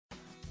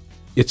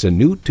It's a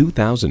new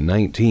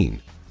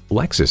 2019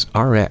 Lexus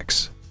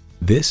RX.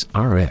 This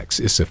RX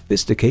is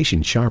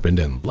sophistication sharpened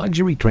and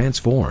luxury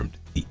transformed.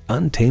 The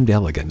untamed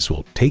elegance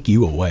will take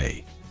you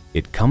away.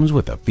 It comes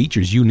with the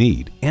features you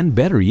need and,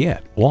 better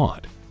yet,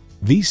 want.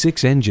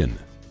 V6 engine,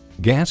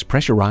 gas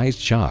pressurized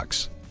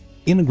shocks,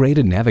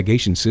 integrated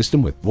navigation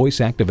system with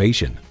voice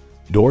activation,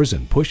 doors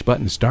and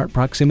push-button start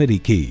proximity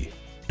key,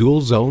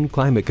 dual zone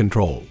climate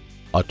control,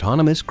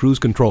 autonomous cruise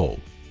control,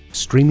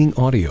 streaming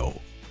audio,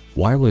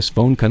 wireless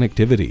phone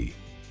connectivity,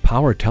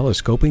 power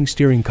telescoping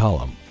steering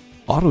column,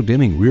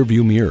 auto-dimming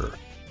rearview mirror,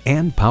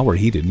 and power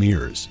heated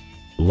mirrors.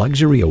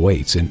 Luxury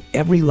awaits in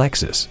every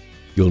Lexus.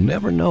 You'll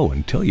never know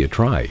until you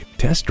try.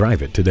 Test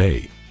drive it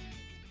today.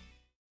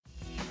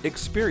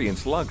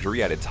 Experience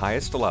luxury at its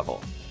highest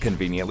level.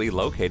 Conveniently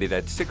located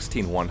at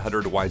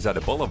 16100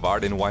 Wayzata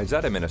Boulevard in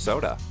Wayzata,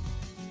 Minnesota.